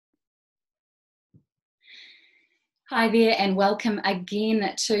Hi there, and welcome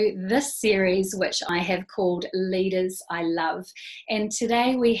again to this series, which I have called Leaders I Love. And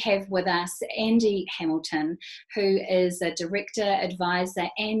today we have with us Andy Hamilton, who is a director, advisor,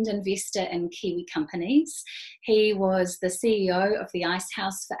 and investor in Kiwi companies. He was the CEO of The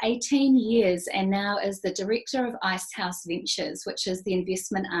Icehouse for 18 years and now is the Director of Icehouse Ventures, which is the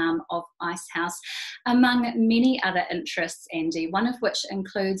investment arm of Icehouse, among many other interests, Andy, one of which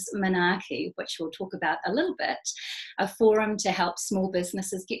includes Manaaki, which we'll talk about a little bit. A forum to help small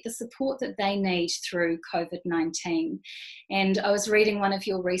businesses get the support that they need through COVID-19. And I was reading one of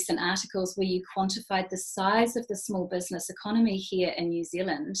your recent articles where you quantified the size of the small business economy here in New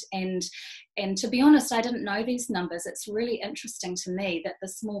Zealand. And to be honest, I didn't know these numbers. It's really interesting to me that the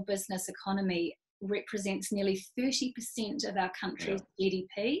small business economy represents nearly 30% of our country's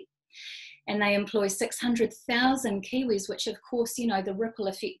GDP. And they employ 600,000 Kiwis, which of course, you know, the ripple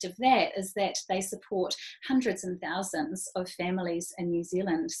effect of that is that they support hundreds and thousands of families in New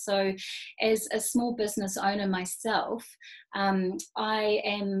Zealand. So as a small business owner myself, I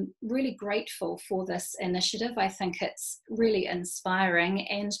am really grateful for this initiative. I think it's really inspiring,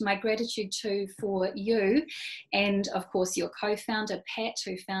 and my gratitude too for you and of course your co-founder Pat,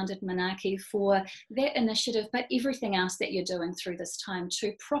 who founded Manaaki, for that initiative, but everything else that you're doing through this time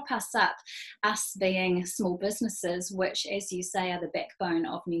to prop us up, us being small businesses, which, as you say, are the backbone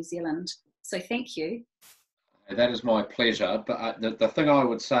of New Zealand. So thank you. That is my pleasure. But the thing I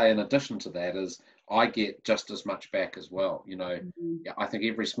would say in addition to that is I get just as much back as well. You know, I think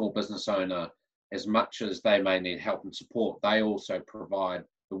every small business owner, as much as they may need help and support, they also provide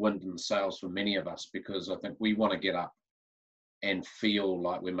the wind in the sails for many of us, because I think we want to get up and feel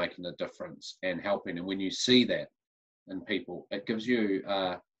like we're making a difference and helping. And when you see that in people, it gives you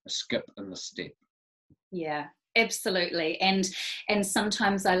a skip in the step. Yeah, absolutely. And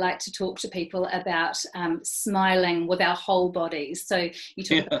sometimes I like to talk to people about smiling with our whole bodies. So you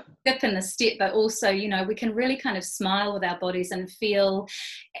talk about the skip and the step, but also, you know, we can really kind of smile with our bodies and feel,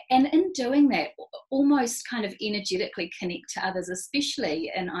 and in doing that, almost kind of energetically connect to others,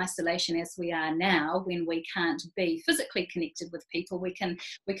 especially in isolation as we are now, when we can't be physically connected with people. We can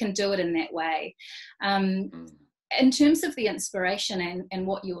do it in that way. In terms of the inspiration and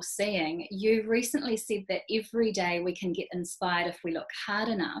what you're seeing, you recently said that every day we can get inspired if we look hard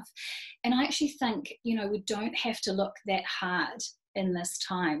enough. And I actually think, you know, we don't have to look that hard in this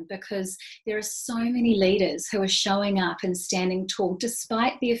time, because there are so many leaders who are showing up and standing tall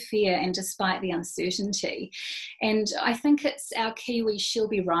despite their fear and despite the uncertainty. And I think it's our Kiwi she'll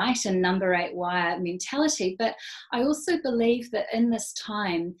be right and number 8 wire mentality. But I also believe that in this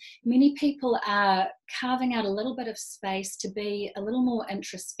time, many people are carving out a little bit of space to be a little more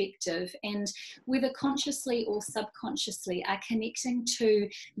introspective, and whether consciously or subconsciously are connecting to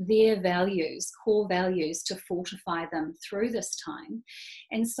their values, core values, to fortify them through this time.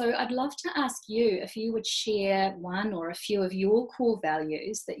 And so I'd love to ask you if you would share one or a few of your core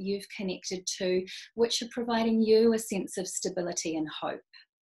values that you've connected to, which are providing you a sense of stability and hope.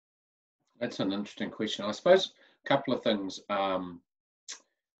 That's an interesting question. I suppose a couple of things.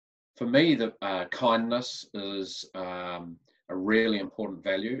 For me, the kindness is a really important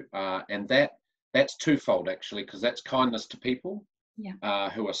value, and that's twofold actually, because that's kindness to people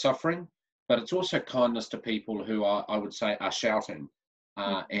who are suffering, but it's also kindness to people who are, I would say, are shouting.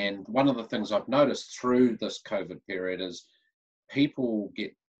 And one of the things I've noticed through this COVID period is people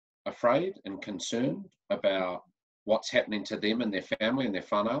get afraid and concerned about what's happening to them and their family and their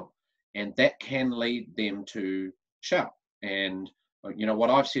whānau, and that can lead them to shout. And you know, what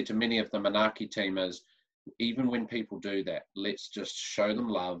I've said to many of the Manaaki team is, even when people do that, let's just show them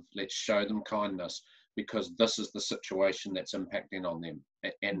love, let's show them kindness, because this is the situation that's impacting on them.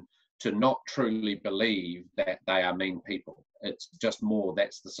 And to not truly believe that they are mean people. It's just more,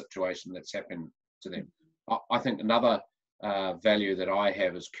 that's the situation that's happened to them. I think another value that I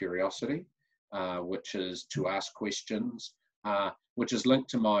have is curiosity, which is to ask questions, which is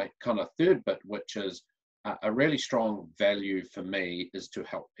linked to my kind of third bit, which is a really strong value for me is to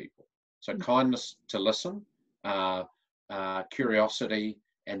help people. So kindness to listen, curiosity,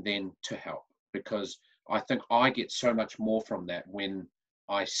 and then to help, because I think I get so much more from that when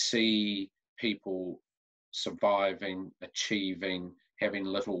I see people surviving, achieving, having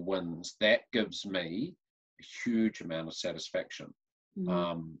little wins. That gives me a huge amount of satisfaction.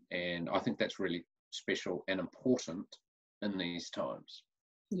 And I think that's really special and important in these times.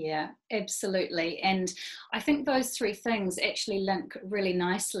 Yeah, absolutely. And I think those three things actually link really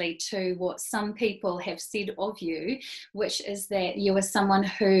nicely to what some people have said of you, which is that you are someone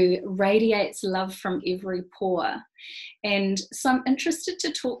who radiates love from every pore. And so I'm interested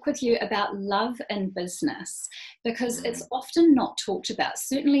to talk with you about love in business because it's often not talked about,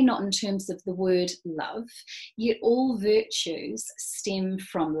 certainly not in terms of the word love, yet all virtues stem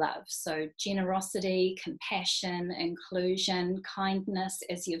from love. So generosity, compassion, inclusion, kindness,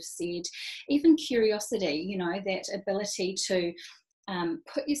 as you've said, even curiosity, you know, that ability to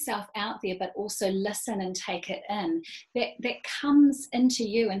put yourself out there, but also listen and take it in. That comes into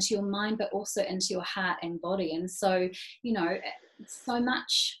you, into your mind, but also into your heart and body. And so, you know, so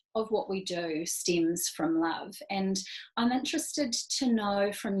much of what we do stems from love. And I'm interested to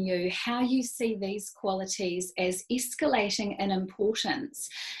know from you how you see these qualities as escalating in importance.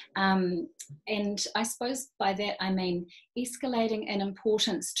 And I suppose by that I mean escalating in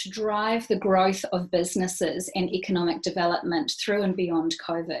importance to drive the growth of businesses and economic development through and beyond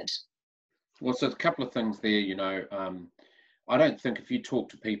COVID. Well, so there's a couple of things there, I don't think if you talk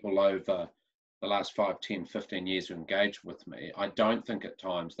to people over the last 5, 10, 15 years who engaged with me, I don't think at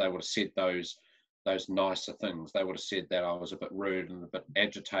times they would have said those nicer things. They would have said that I was a bit rude and a bit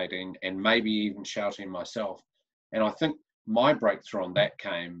agitating and maybe even shouting myself. And I think my breakthrough on that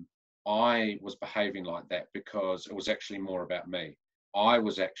came, I was behaving like that because it was actually more about me. I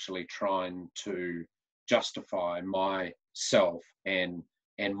was actually trying to justify myself and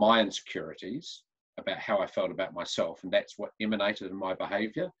my insecurities about how I felt about myself. And that's what emanated in my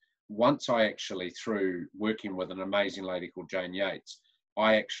behavior. Once I actually, through working with an amazing lady called Jane Yates,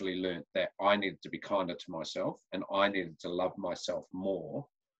 I actually learnt that I needed to be kinder to myself and I needed to love myself more.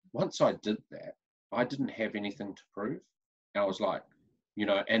 Once I did that, I didn't have anything to prove. And I was like,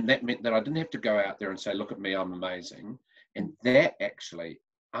 and that meant that I didn't have to go out there and say, look at me, I'm amazing. And that actually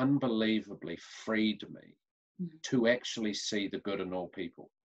unbelievably freed me to actually see the good in all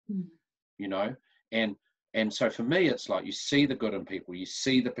people, and so for me, it's like you see the good in people, you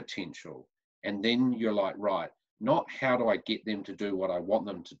see the potential, and then you're like, right, not how do I get them to do what I want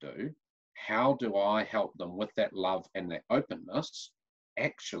them to do? How do I help them with that love and that openness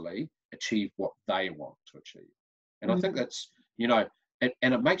actually achieve what they want to achieve? And I think that's,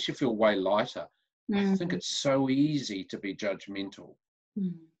 and it makes you feel way lighter. I think it's so easy to be judgmental.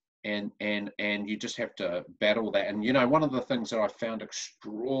 And you just have to battle that. And one of the things that I found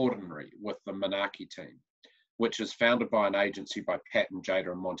extraordinary with the Manaki team, which is founded by an agency by Pat and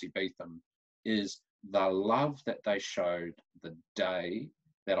Jada and Monty Beetham, is the love that they showed the day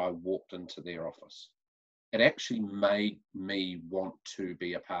that I walked into their office. It actually made me want to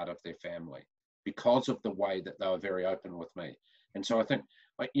be a part of their family because of the way that they were very open with me. And so I think,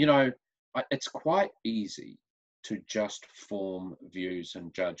 it's quite easy to just form views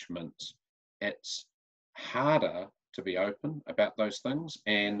and judgments. It's harder to be open about those things.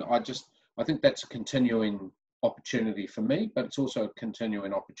 And I think that's a continuing opportunity for me, but it's also a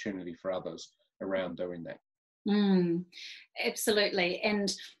continuing opportunity for others around doing that. Absolutely.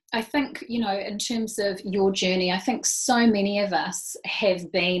 And I think, in terms of your journey, I think so many of us have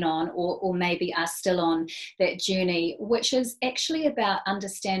been on or maybe are still on that journey, which is actually about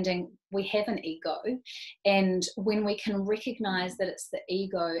understanding we have an ego. And when we can recognize that it's the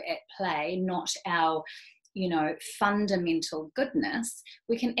ego at play, not our fundamental goodness,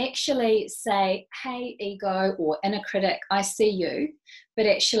 we can actually say, hey, ego or inner critic, I see you, but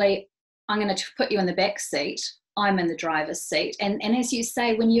actually I'm going to put you in the back seat. I'm in the driver's seat. And as you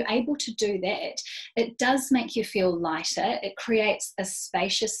say, when you're able to do that, it does make you feel lighter. It creates a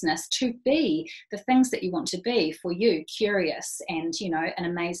spaciousness to be the things that you want to be for you, curious and, an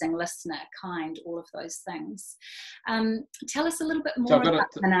amazing listener, kind, all of those things. Tell us a little bit more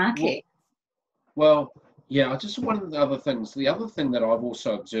about Manaki. Well, yeah, just one of the other things. The other thing that I've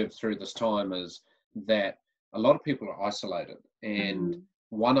also observed through this time is that a lot of people are isolated. And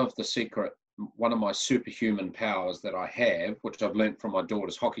one of my superhuman powers that I have, which I've learned from my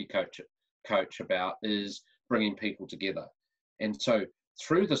daughter's hockey coach about, is bringing people together. And so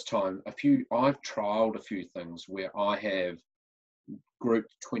through this time, I've trialed a few things where I have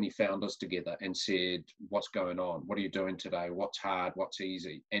grouped 20 founders together and said, what's going on? What are you doing today? What's hard? What's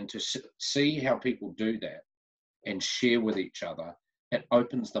easy? And to see how people do that and share with each other, it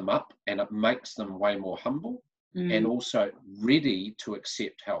opens them up and it makes them way more humble and also ready to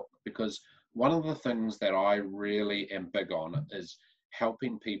accept help. Because one of the things that I really am big on is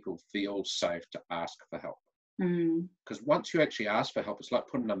helping people feel safe to ask for help. Because once you actually ask for help, it's like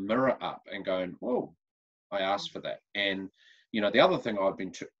putting a mirror up and going, whoa, I asked for that. And the other thing I've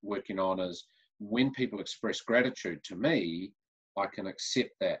been working on is when people express gratitude to me, I can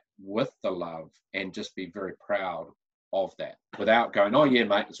accept that with the love and just be very proud of that without going, oh yeah,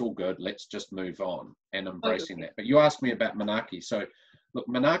 mate, it's all good, let's just move on, and embracing that. But you asked me about Manaki. So look,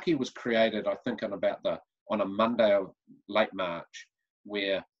 Manaki was created, I think, on a Monday of late March,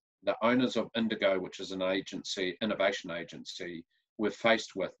 where the owners of Indigo, which is an agency, innovation agency, were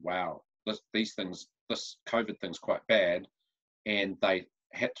faced with, wow, this COVID thing's quite bad, and they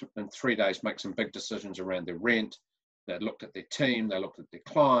had to, in 3 days, make some big decisions around their rent. They looked at their team, they looked at their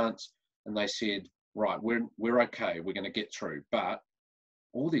clients, and they said, right, we're okay, we're going to get through. But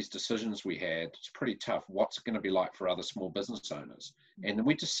all these decisions we had, it's pretty tough. What's it going to be like for other small business owners? And then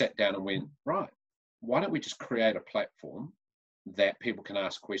we just sat down and went, right, why don't we just create a platform that people can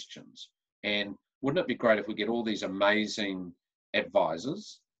ask questions? And wouldn't it be great if we get all these amazing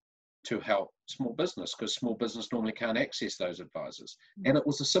advisors to help small business, because small business normally can't access those advisors. And it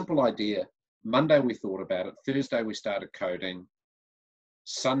was a simple idea. Monday we thought about it. Thursday we started coding.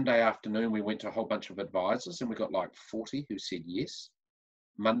 Sunday afternoon we went to a whole bunch of advisors and we got like 40 who said yes.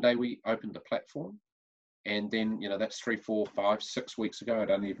 Monday we opened the platform, and then that's 3, 4, 5, 6 weeks ago. I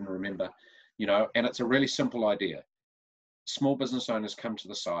don't even remember. And it's a really simple idea. Small business owners come to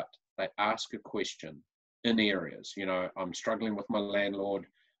the site, they ask a question in areas. I'm struggling with my landlord.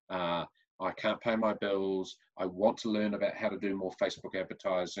 I can't pay my bills. I want to learn about how to do more Facebook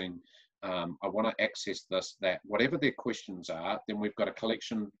advertising. I want to access this, that, whatever their questions are. Then we've got a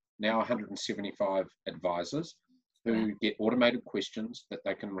collection now, 175 advisors who get automated questions that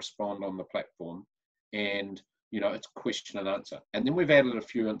they can respond on the platform. And, it's question and answer. And then we've added a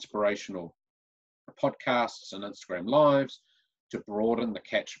few inspirational podcasts and Instagram lives to broaden the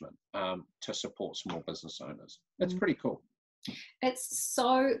catchment to support small business owners. It's pretty cool. It's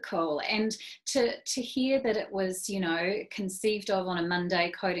so cool. And to hear that it was, conceived of on a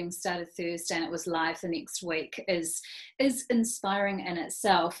Monday, coding started Thursday, and it was live the next week is inspiring in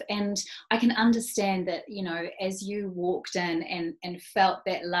itself. And I can understand that, as you walked in and felt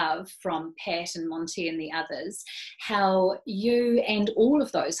that love from Pat and Monty and the others, how you and all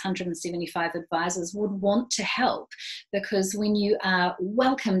of those 175 advisors would want to help, because when you are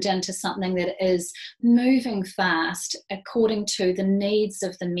welcomed into something that is moving fast according to the needs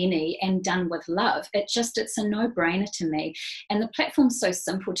of the many and done with love, it's a no-brainer to me. And the platform's so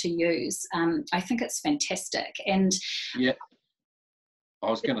simple to use. I think it's fantastic. And yeah, I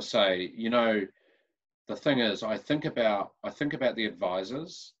was going to say, the thing is, I think about the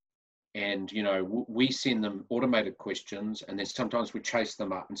advisors, and we send them automated questions, and then sometimes we chase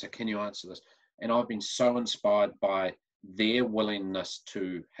them up and say, can you answer this? And I've been so inspired by their willingness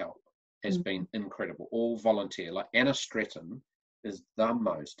to help. Has been incredible, all volunteer. Like Anna Stratton is the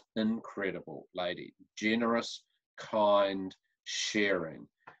most incredible lady, generous, kind, sharing.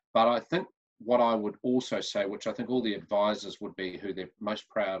 But I think what I would also say, which I think all the advisors would be who they're most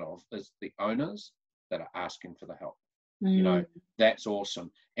proud of, is the owners that are asking for the help. That's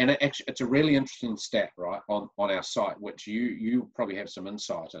awesome. And it's a really interesting stat, right, on our site, which you probably have some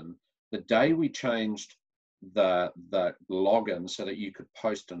insight in. The day we changed the login so that you could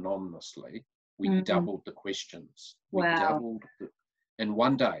post anonymously, we doubled the questions. Wow. We doubled in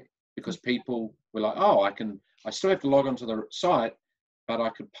one day, because people were like, oh, I still have to log onto the site, but I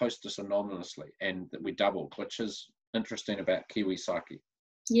could post this anonymously, and that we doubled, which is interesting about Kiwi psyche.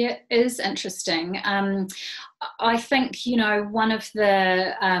 Yeah, it is interesting. I think, one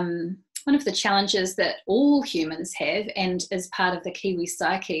of the challenges that all humans have, and is part of the Kiwi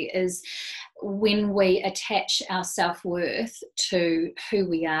psyche, is when we attach our self-worth to who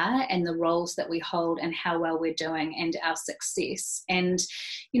we are and the roles that we hold and how well we're doing and our success. And,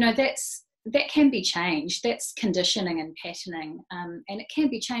 that can be changed. That's conditioning and patterning, and it can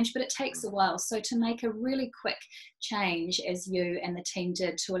be changed, but it takes a while. So to make a really quick change, as you and the team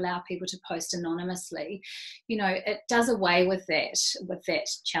did, to allow people to post anonymously, it does away with that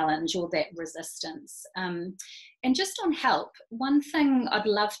challenge or that resistance. And just on help, one thing I'd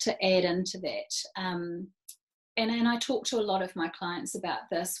love to add into that, and I talk to a lot of my clients about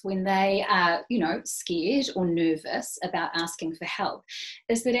this when they are, scared or nervous about asking for help,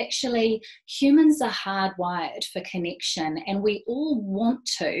 is that actually humans are hardwired for connection, and we all want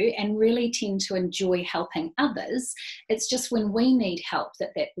to and really tend to enjoy helping others. It's just when we need help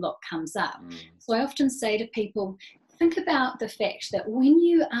that block comes up. So I often say to people, think about the fact that when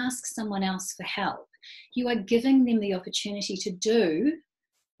you ask someone else for help, you are giving them the opportunity to do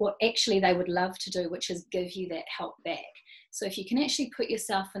what actually they would love to do, which is give you that help back. So if you can actually put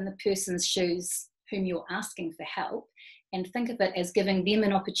yourself in the person's shoes whom you're asking for help, and think of it as giving them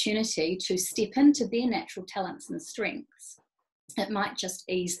an opportunity to step into their natural talents and strengths, it might just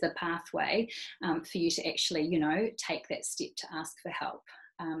ease the pathway for you to actually, take that step to ask for help.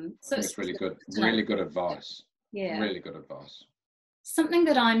 I think it's really good. Really good advice. Yeah. Really good advice. Something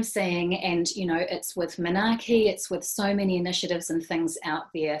that I'm seeing, and it's with Manaki, it's with so many initiatives and things out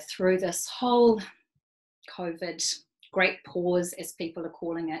there through this whole COVID great pause, as people are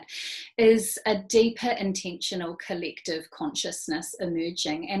calling it, is a deeper intentional collective consciousness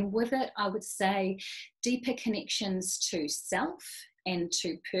emerging. And with it, I would say deeper connections to self and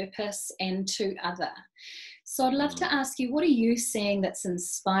to purpose and to other. So I'd love to ask you, what are you seeing that's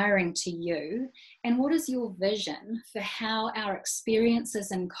inspiring to you? And what is your vision for how our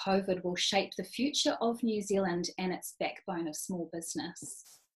experiences in COVID will shape the future of New Zealand and its backbone of small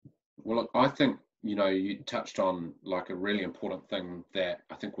business? Well, look, I think, you touched on like a really important thing that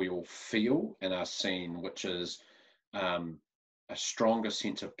I think we all feel and are seeing, which is a stronger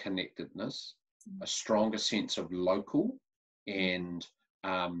sense of connectedness, a stronger sense of local and,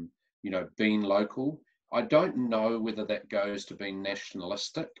 being local. I don't know whether that goes to being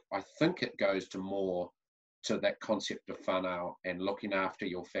nationalistic. I think it goes to more to that concept of whānau and looking after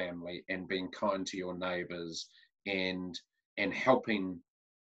your family and being kind to your neighbours and helping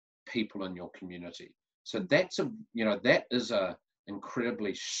people in your community. So that is a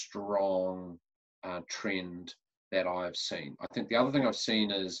incredibly strong trend that I've seen. I think the other thing I've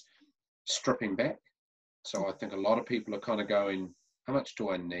seen is stripping back. So I think a lot of people are kind of going, how much do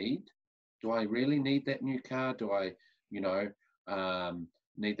I need? Do I really need that new car? Do I,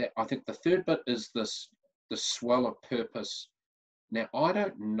 need that? I think the third bit is the swell of purpose. Now, I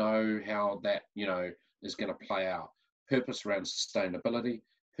don't know how that, is going to play out. Purpose around sustainability,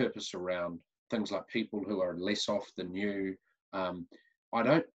 purpose around things like people who are less off than you.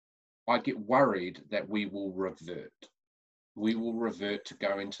 I get worried that we will revert. We will revert to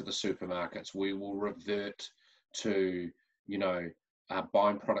go into the supermarkets. We will revert to,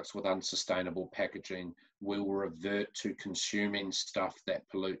 buying products with unsustainable packaging. We will revert to consuming stuff that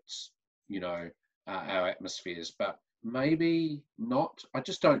pollutes, our atmospheres. But maybe not. I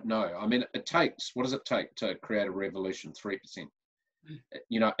just don't know. I mean, what does it take to create a revolution? 3%.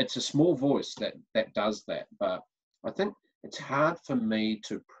 It's a small voice that does that. But I think it's hard for me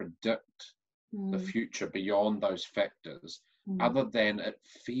to predict the future beyond those factors, other than it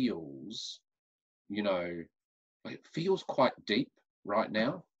feels, it feels quite deep right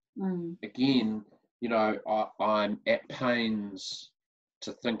now. Again, I'm at pains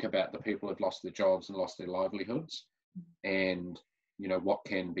to think about the people who've lost their jobs and lost their livelihoods, and what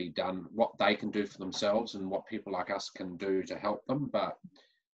can be done, what they can do for themselves, and what people like us can do to help them. But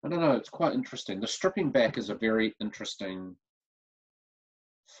I don't know, it's quite interesting. The stripping back is a very interesting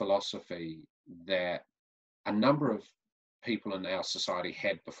philosophy that a number of people in our society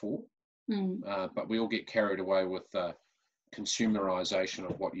had before, but we all get carried away with the consumerization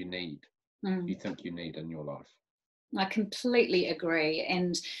of what you think you need in your life. I completely agree,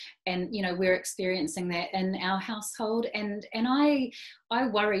 and we're experiencing that in our household, and I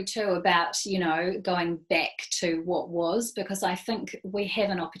worry too about going back to what was, because I think we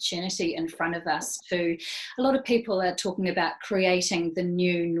have an opportunity in front of us to. A lot of people are talking about creating the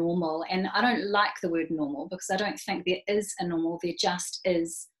new normal, and I don't like the word normal because I don't think there is a normal. There just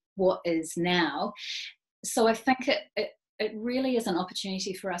is what is now. So I think it really is an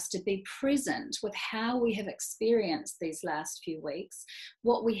opportunity for us to be present with how we have experienced these last few weeks,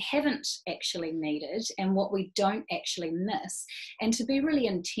 what we haven't actually needed and what we don't actually miss, and to be really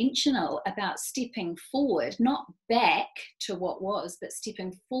intentional about stepping forward, not back to what was, but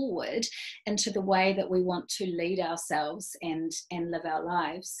stepping forward into the way that we want to lead ourselves and live our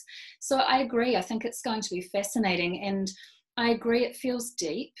lives. So I agree. I think it's going to be fascinating, and I agree it feels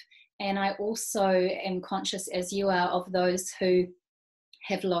deep. And I also am conscious, as you are, of those who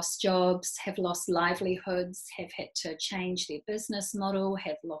have lost jobs, have lost livelihoods, have had to change their business model,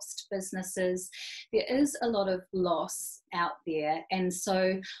 have lost businesses. There is a lot of loss out there. And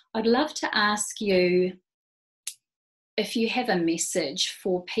so I'd love to ask you if you have a message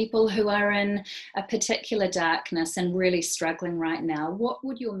for people who are in a particular darkness and really struggling right now. What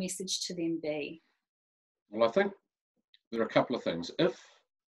would your message to them be? Well, I think there are a couple of things.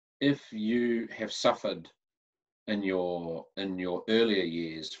 If you have suffered in your earlier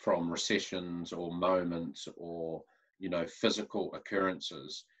years from recessions or moments or physical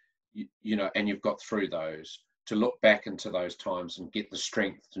occurrences, and you've got through those, to look back into those times and get the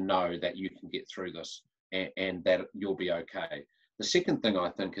strength to know that you can get through this and that you'll be okay. The second thing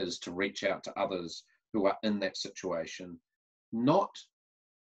I think is to reach out to others who are in that situation, not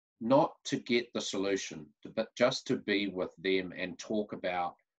to get the solution, but just to be with them and talk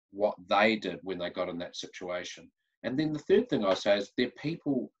about what they did when they got in that situation. And then the third thing I say is there are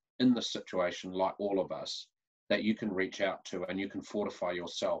people in this situation, like all of us, that you can reach out to, and you can fortify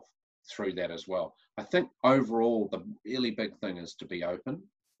yourself through that as well. I think overall, the really big thing is to be open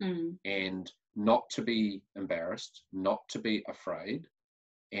and not to be embarrassed, not to be afraid.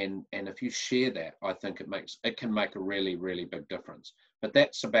 And if you share that, I think it can make a really, really big difference. But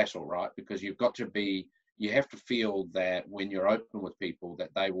that's a battle, right? Because you have to feel that when you're open with people,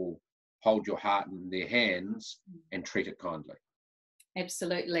 that they will hold your heart in their hands and treat it kindly.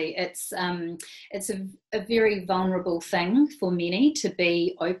 Absolutely. It's a very vulnerable thing for many to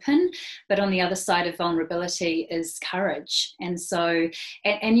be open, but on the other side of vulnerability is courage. And so,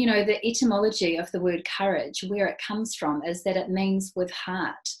 and you know, the etymology of the word courage, where it comes from, is that it means with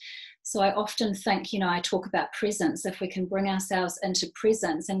heart. So I often think, you know, I talk about presence. If we can bring ourselves into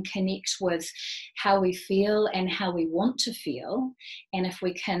presence and connect with how we feel and how we want to feel, and if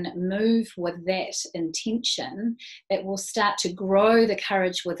we can move with that intention, it will start to grow the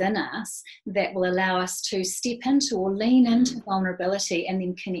courage within us that will allow us to step into or lean into vulnerability and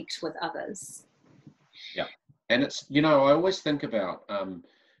then connect with others. Yeah. And it's, you know, I always think about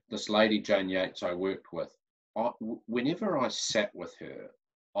this lady, Jane Yates, I worked with. Whenever I sat with her,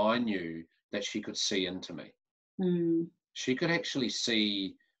 I knew that she could see into me. She could actually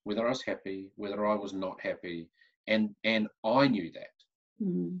see whether I was happy, whether I was not happy, and I knew that,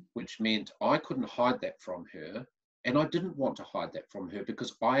 which meant I couldn't hide that from her, and I didn't want to hide that from her,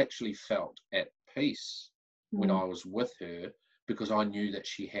 because I actually felt at peace when I was with her, because I knew that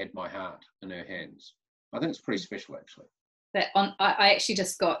she had my heart in her hands. I think it's pretty special, actually. I actually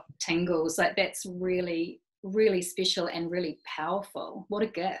just got tingles. Like, that's really, really special and really powerful. What a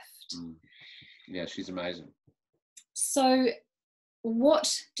gift. Yeah, she's amazing. So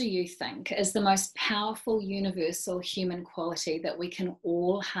what do you think is the most powerful universal human quality that we can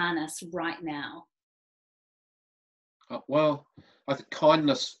all harness right now? Well, I think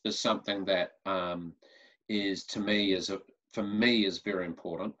kindness is something that for me is very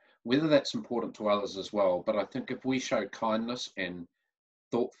important, whether that's important to others as well. But I think if we show kindness and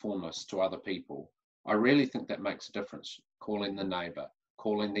thoughtfulness to other people, I really think that makes a difference. Calling the neighbour,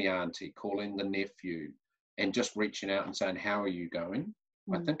 calling the auntie, calling the nephew, and just reaching out and saying, how are you going?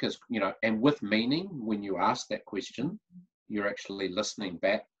 I think is, you know, and with meaning, when you ask that question, you're actually listening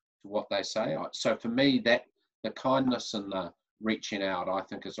back to what they say. So for me, that the kindness and the reaching out, I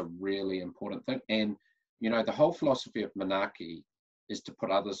think, is a really important thing. And, you know, the whole philosophy of Manaaki is to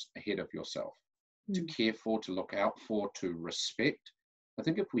put others ahead of yourself, to care for, to look out for, to respect. I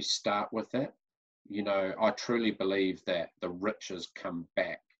think if we start with that, you know, I truly believe that the riches come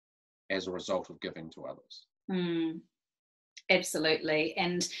back as a result of giving to others. Absolutely.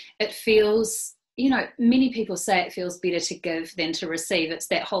 And it feels, you know, many people say it feels better to give than to receive. It's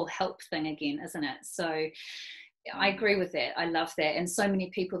that whole help thing again, isn't it? So I agree with that. I love that. And so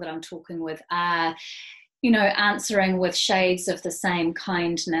many people that I'm talking with are, you know, answering with shades of the same: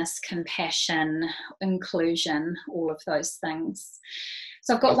 kindness, compassion, inclusion, all of those things.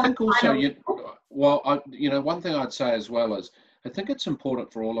 So I've got one final... one thing I'd say as well is, I think it's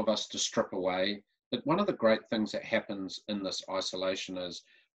important for all of us to strip away that one of the great things that happens in this isolation is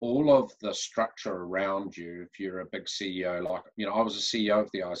all of the structure around you. If you're a big CEO, like, you know, I was a CEO of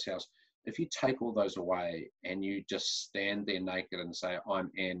the Icehouse. If you take all those away and you just stand there naked and say,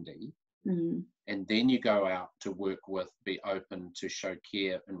 I'm Andy, and then you go out to work with, be open, to show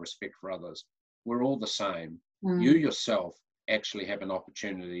care and respect for others, we're all the same. You yourself actually have an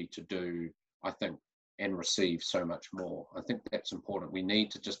opportunity to do, I think, and receive so much more. I think that's important. We need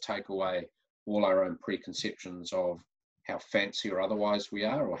to just take away all our own preconceptions of how fancy or otherwise we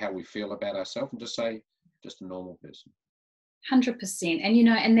are, or how we feel about ourselves, and just say, just a normal person. 100%. And, you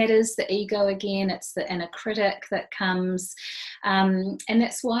know, and that is the ego again. It's the inner critic that comes. And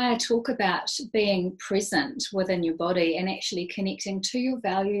that's why I talk about being present within your body and actually connecting to your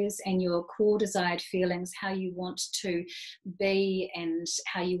values and your core desired feelings, how you want to be and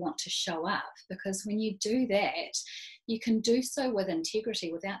how you want to show up. Because when you do that, you can do so with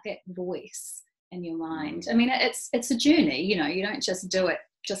integrity, without that voice in your mind. I mean, it's a journey, you know, you don't just do it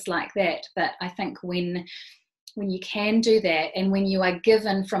just like that. But I think when you can do that, and when you are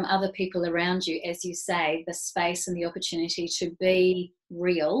given from other people around you, as you say, the space and the opportunity to be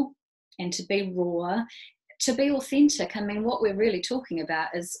real and to be raw, to be authentic. I mean, what we're really talking about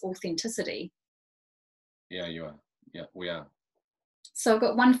is authenticity. Yeah, you are. Yeah, we are. So I've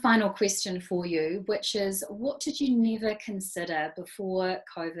got one final question for you, which is, what did you never consider before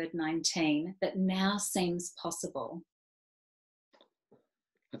COVID-19 that now seems possible?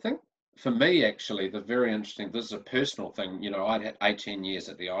 I think for me, actually, the very interesting, this is a personal thing. You know, I'd had 18 years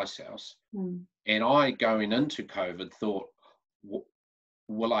at the Icehouse, and I, going into COVID, thought,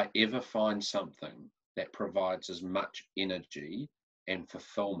 will I ever find something that provides as much energy and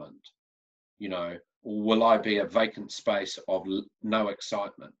fulfillment? You know, or will I be a vacant space of no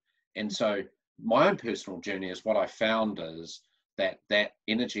excitement? And so my own personal journey is, what I found is that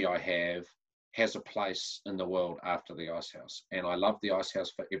energy I have has a place in the world after the Icehouse. And I love the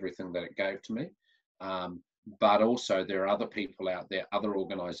Icehouse for everything that it gave to me. But also there are other people out there, other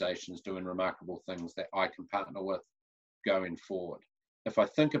organizations doing remarkable things that I can partner with going forward. If I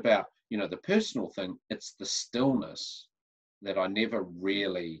think about, you know, the personal thing, it's the stillness that I never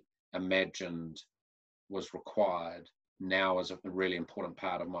really imagined was required, now is a really important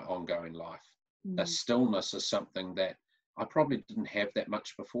part of my ongoing life. The stillness is something that I probably didn't have that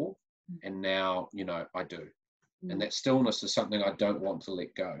much before, and now, you know, I do. And that stillness is something I don't want to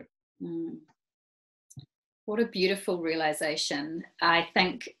let go. What a beautiful realization. I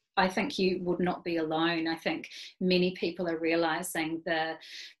think you would not be alone. I think many people are realizing the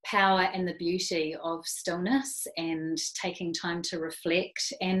power and the beauty of stillness and taking time to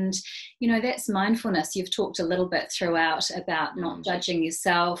reflect. And, you know, that's mindfulness. You've talked a little bit throughout about not judging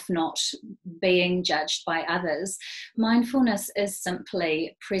yourself, not being judged by others. Mindfulness is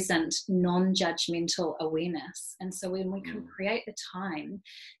simply present, non-judgmental awareness. And so when we can create the time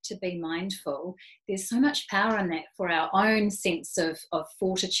to be mindful, there's so much power in that for our own sense of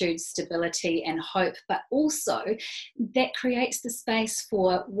fortitude, stability and hope, but also that creates the space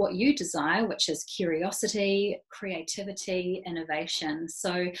for what you desire, which is curiosity, creativity, innovation.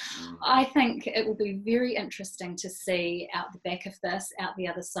 So I think it will be very interesting to see out the back of this, out the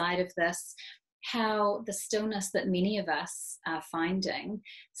other side of this, how the stillness that many of us are finding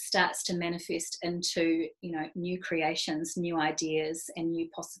starts to manifest into, you know, new creations, new ideas and new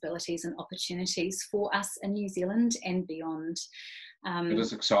possibilities and opportunities for us in New Zealand and beyond. It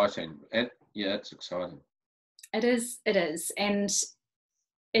is exciting. Yeah, it's exciting. It is. And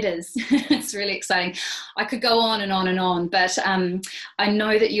it is. It's really exciting. I could go on and on and on, but I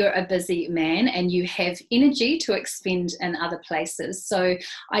know that you're a busy man and you have energy to expend in other places. So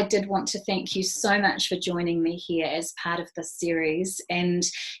I did want to thank you so much for joining me here as part of this series. And,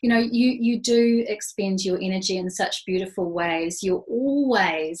 you know, you do expend your energy in such beautiful ways. You're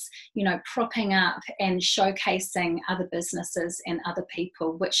always, you know, propping up and showcasing other businesses and other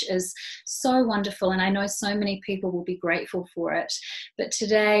people, which is so wonderful. And I know so many people will be grateful for it. But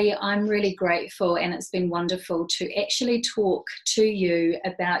today, I'm really grateful, and it's been wonderful to actually talk to you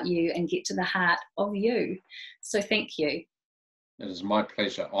about you and get to the heart of you. So thank you. It is my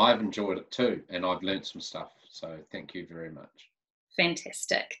pleasure. I've enjoyed it too, and I've learned some stuff. So thank you very much.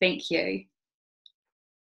 Fantastic. Thank you.